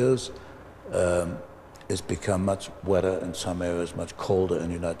years. It's become much wetter in some areas, much colder in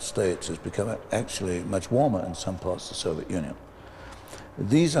the United States. It's become actually much warmer in some parts of the Soviet Union.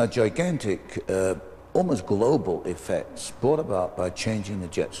 These are gigantic, almost global effects brought about by changing the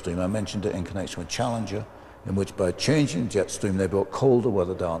jet stream. I mentioned it in connection with Challenger, in which by changing the jet stream, they brought colder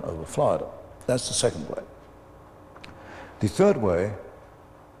weather down over Florida. That's the second way. The third way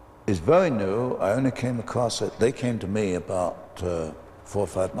is very new. I only came across it. They came to me about 4 or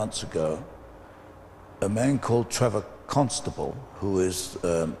 5 months ago. A man called Trevor Constable, who is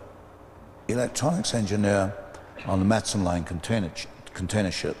electronics engineer on the Matson Line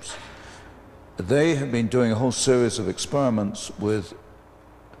container ships. They have been doing a whole series of experiments with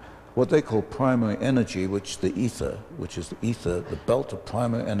what they call primary energy, which is the ether, the belt of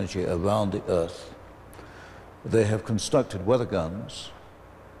primary energy around the Earth. They have constructed weather guns.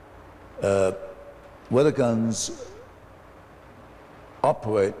 Weather guns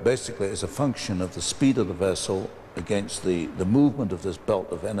operate basically as a function of the speed of the vessel against the movement of this belt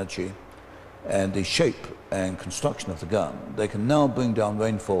of energy and the shape and construction of the gun. They can now bring down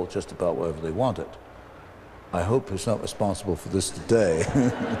rainfall just about wherever they want it. I hope it's not responsible for this today.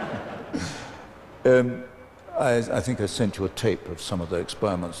 I think I sent you a tape of some of the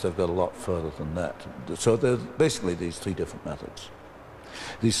experiments. They've got a lot further than that. So there's basically these three different methods.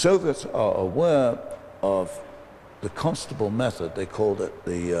 The Soviets are aware of the Constable method. They called it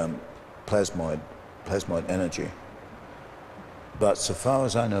the plasmoid energy. But so far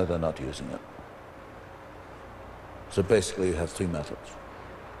as I know, they're not using it. So basically you have three methods.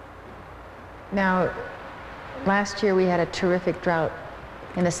 Now, last year we had a terrific drought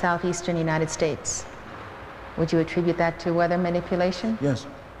in the southeastern United States. Would you attribute that to weather manipulation? Yes.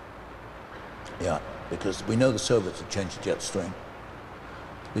 Yeah, because we know the Soviets had changed the jet stream.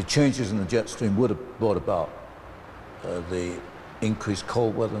 The changes in the jet stream would have brought about the increased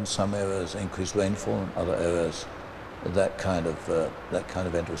cold weather in some areas, increased rainfall in other areas, that kind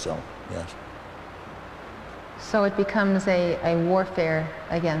of end result, yes. So it becomes a warfare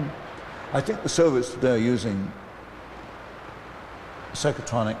again. I think the Soviets today are using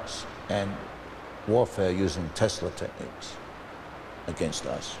psychotronics and warfare using Tesla techniques against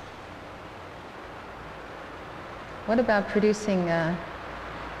us. What about producing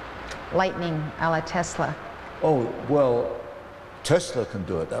lightning a la Tesla? Oh, well, Tesla can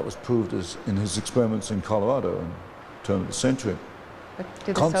do it. That was proved in his experiments in Colorado in the turn of the century. But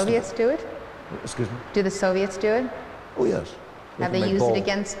do the Soviets do it? Excuse me? Do the Soviets do it? Oh, yes. Have they used it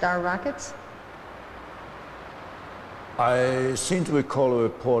against our rockets? I seem to recall a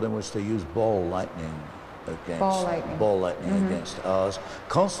report in which they used ball lightning against ours.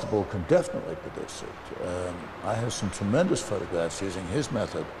 Constable can definitely produce it. I have some tremendous photographs using his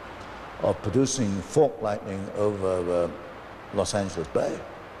method of producing fork lightning over Los Angeles Bay.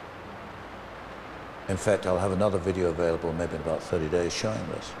 In fact, I'll have another video available maybe in about 30 days showing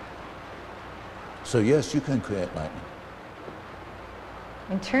this. So yes, you can create lightning.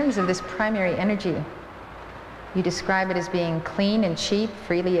 In terms of this primary energy, you describe it as being clean and cheap,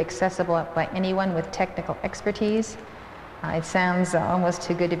 freely accessible by anyone with technical expertise. It sounds almost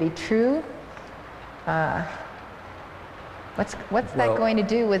too good to be true. What's that going to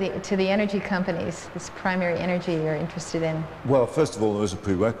do with to the energy companies, this primary energy you're interested in? Well, first of all, there is a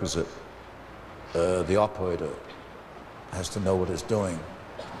prerequisite. The operator has to know what it's doing.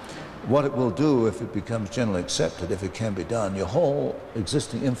 What it will do if it becomes generally accepted, if it can be done, your whole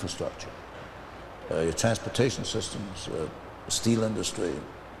existing infrastructure, your transportation systems, steel industry,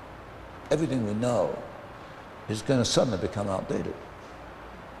 everything we know is going to suddenly become outdated.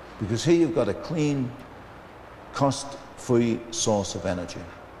 Because here you've got a clean, cost-free source of energy.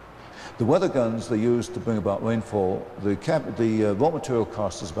 The weather guns they use to bring about rainfall, the raw material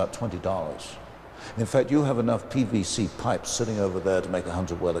cost is about $20. In fact, you have enough PVC pipes sitting over there to make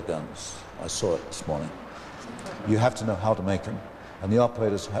 100 weather guns. I saw it this morning. You have to know how to make them, and the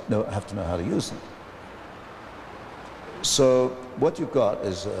operators have to know how to use them. So what you've got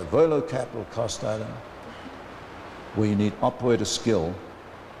is a very low capital cost item where you need operator skill,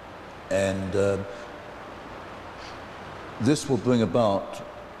 and this will bring about,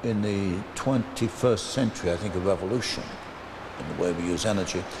 in the 21st century, I think, a revolution in the way we use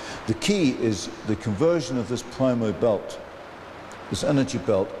energy. The key is the conversion of this primary belt, this energy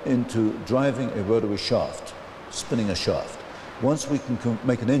belt, into driving a rotary shaft, spinning a shaft. Once we can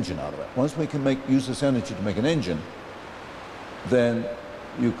make an engine out of it, once we can use this energy to make an engine, then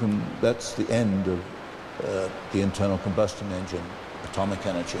that's the end of the internal combustion engine, atomic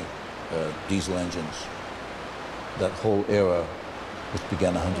energy, diesel engines, that whole era which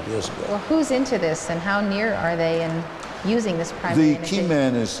began 100 years ago. Well, who's into this, and how near are they in using this primary energy? The key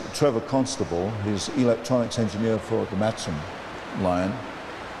man is Trevor Constable. He's electronics engineer for the Matson line,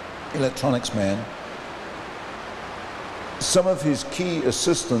 electronics man. Some of his key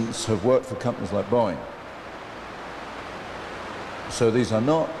assistants have worked for companies like Boeing. So these are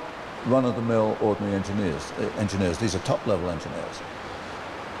not run-of-the-mill ordinary engineers. These are top-level engineers.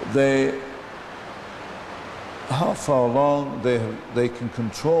 How far along they can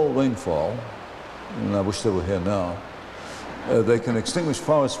control rainfall, and I wish they were here now. They can extinguish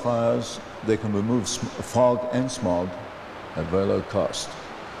forest fires. They can remove fog and smog at very low cost.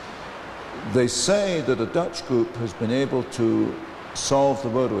 They say that a Dutch group has been able to solve the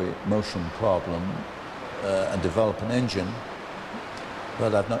rotary motion problem and develop an engine,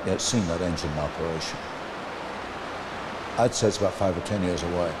 but I've not yet seen that engine in operation. I'd say it's about 5 or 10 years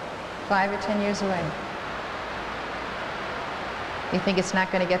away. 5 or 10 years away. You think it's not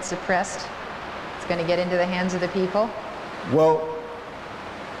going to get suppressed? It's going to get into the hands of the people? Well,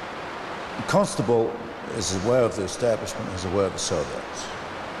 Constable is aware of the establishment, is aware of the Soviets.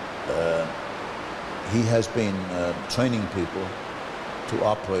 He has been training people to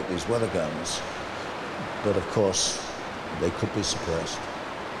operate these weather guns, but of course they could be suppressed.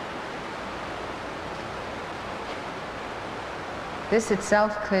 This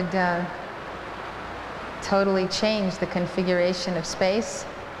itself could totally change the configuration of space,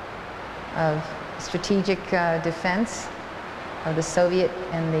 of strategic defense, of the Soviet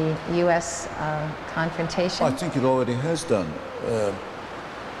and the U.S. confrontation. I think it already has done.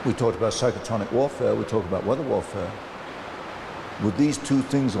 We talked about psychotronic warfare, we talked about weather warfare. With these two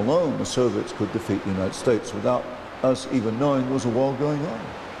things alone, the Soviets could defeat the United States without us even knowing there was a war going on.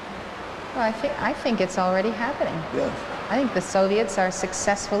 Well, I think it's already happening. Yes. I think the Soviets are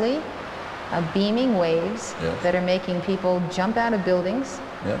successfully beaming waves that are making people jump out of buildings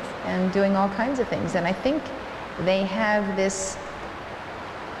and doing all kinds of things. And I think they have this,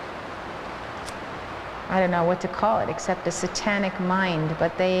 I don't know what to call it, except a satanic mind,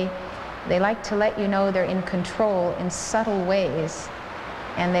 but they like to let you know they're in control in subtle ways,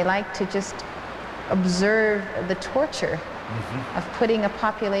 and they like to just observe the torture of putting a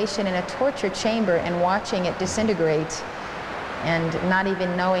population in a torture chamber and watching it disintegrate and not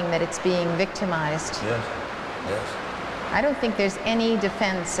even knowing that it's being victimized. Yes, yes. I don't think there's any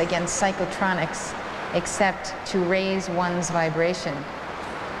defense against psychotronics except to raise one's vibration.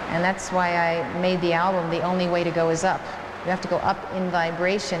 And that's why I made the album, The Only Way to Go Is Up. You have to go up in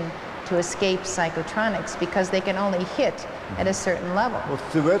vibration to escape psychotronics, because they can only hit at a certain level. Well,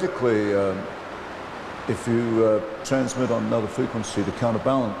 theoretically, if you transmit on another frequency to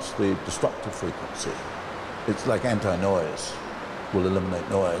counterbalance the destructive frequency, it's like anti-noise, will eliminate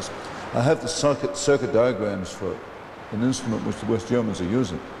noise. I have the circuit diagrams for an instrument which the West Germans are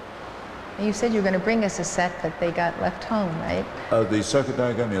using. You said you were going to bring us a set that they got left home, right? The circuit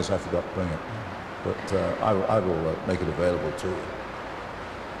diagram, yes, I forgot to bring it. But I will make it available to you.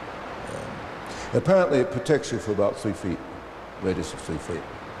 Apparently it protects you for about 3 feet, radius of 3 feet.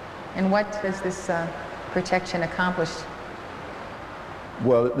 And what does this protection accomplish?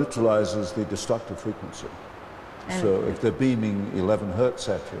 Well, it neutralizes the destructive frequency. And so if they're beaming 11 hertz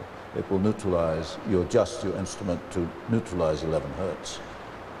at you, it will neutralize, you adjust your instrument to neutralize 11 hertz,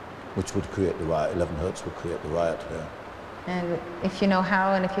 which would create the riot. 11 hertz would create the riot here. And if you know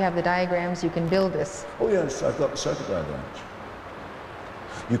how, and if you have the diagrams, you can build this. Oh yes, I've got the circuit diagrams.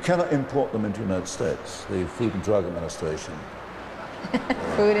 You cannot import them into the United States. The Food and Drug Administration,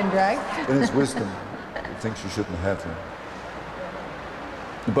 Food and drug? in its wisdom, thinks you shouldn't have them.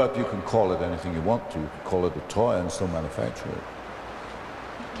 But you can call it anything you want to. You can call it a toy and still manufacture it.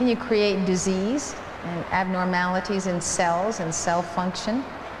 Can you create disease and abnormalities in cells and cell function?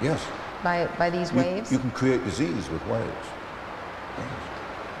 Yes. By these waves? You can create disease with waves. Yes.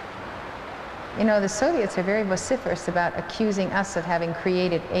 You know, the Soviets are very vociferous about accusing us of having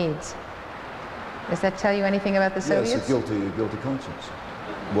created AIDS. Does that tell you anything about the Soviets? Yes, a guilty conscience.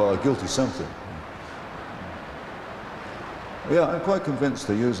 Well, a guilty something. Yeah, I'm quite convinced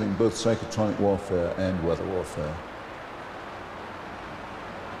they're using both psychotronic warfare and weather warfare.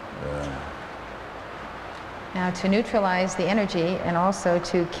 Now, to neutralize the energy and also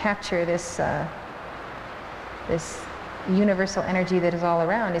to capture this, this universal energy that is all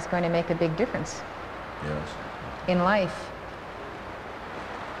around is going to make a big difference. Yes. In life.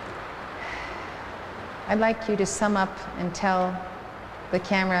 I'd like you to sum up and tell the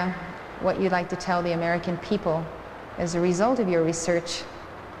camera what you'd like to tell the American people as a result of your research.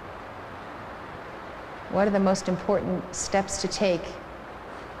 What are the most important steps to take?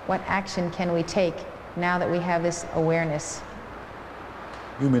 What action can we take now that we have this awareness?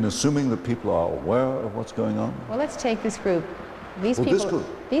 You mean assuming that people are aware of what's going on? Well, let's take this group. These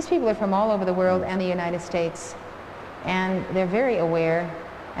This people are from all over the world and the United States, and they're very aware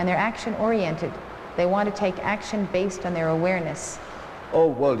and they're action-oriented. They want to take action based on their awareness. Oh,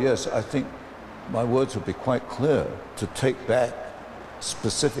 well, yes, I think my words would be quite clear to take back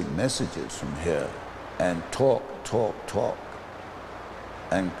specific messages from here and talk,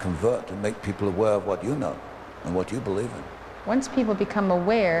 and convert and make people aware of what you know and what you believe in. Once people become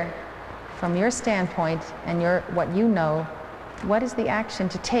aware from your standpoint and what you know, what is the action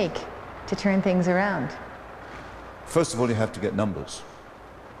to take to turn things around? First of all, you have to get numbers,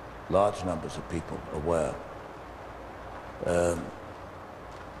 large numbers of people aware.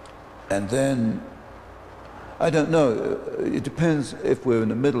 And then, I don't know, it depends. If we're in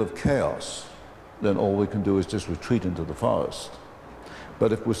the middle of chaos, then all we can do is just retreat into the forest.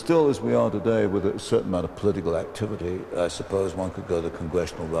 But if we're still as we are today with a certain amount of political activity, I suppose one could go the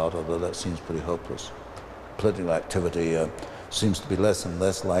congressional route, although that seems pretty hopeless. Political activity seems to be less and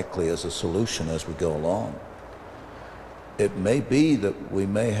less likely as a solution as we go along. It may be that we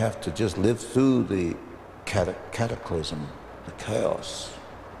may have to just live through the cataclysm, the chaos,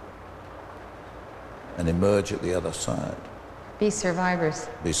 and emerge at the other side. Be survivors.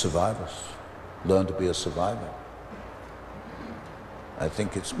 Be survivors. Learn to be a survivor. I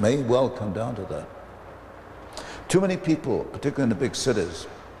think it may well come down to that. Too many people, particularly in the big cities,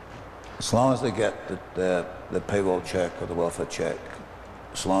 as long as they get their payroll check or the welfare check,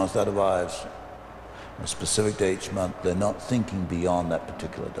 as long as that arrives on a specific day each month, they're not thinking beyond that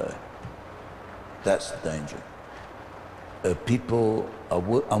particular day. That's the danger. People are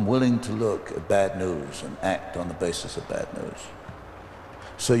unwilling to look at bad news and act on the basis of bad news.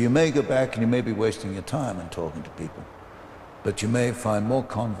 So you may go back and you may be wasting your time in talking to people, but you may find more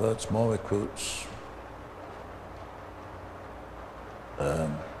converts, more recruits.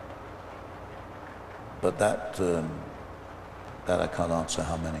 But that I can't answer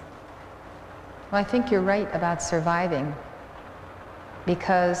how many. Well, I think you're right about surviving,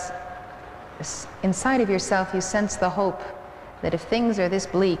 because inside of yourself you sense the hope that if things are this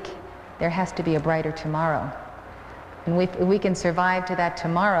bleak, there has to be a brighter tomorrow. And if we can survive to that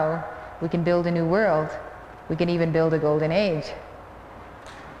tomorrow, we can build a new world. We can even build a golden age.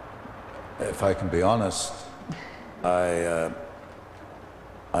 If I can be honest, I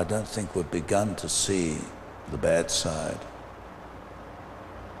don't think we've begun to see the bad side,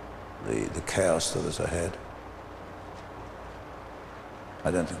 the chaos that is ahead. I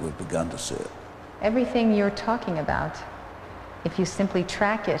don't think we've begun to see it. Everything you're talking about, if you simply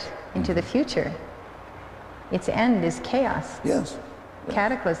track it into the future, its end is chaos. Yes.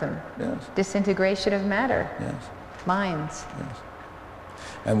 Cataclysm. Yes. Disintegration of matter. Yes. Minds. Yes.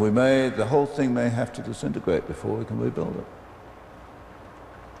 And the whole thing may have to disintegrate before we can rebuild it.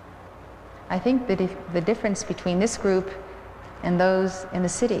 I think that the difference between this group and those in the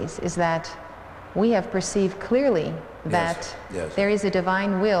cities is that we have perceived clearly that there is a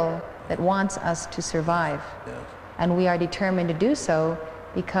divine will that wants us to survive. Yes. And we are determined to do so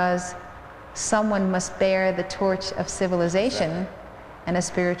because someone must bear the torch of civilization, and a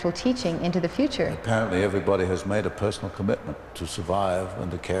spiritual teaching into the future. Apparently everybody has made a personal commitment to survive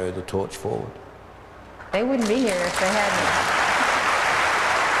and to carry the torch forward. They wouldn't be here if they hadn't.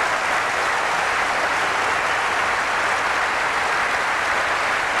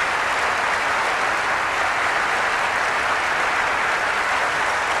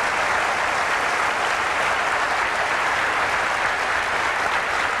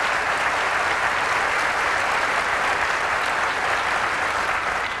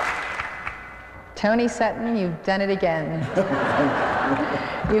 Tony Sutton, you've done it again.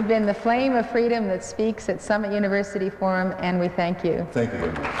 You've been the flame of freedom that speaks at Summit University Forum, and we thank you. Thank you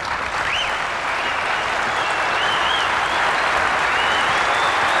very much.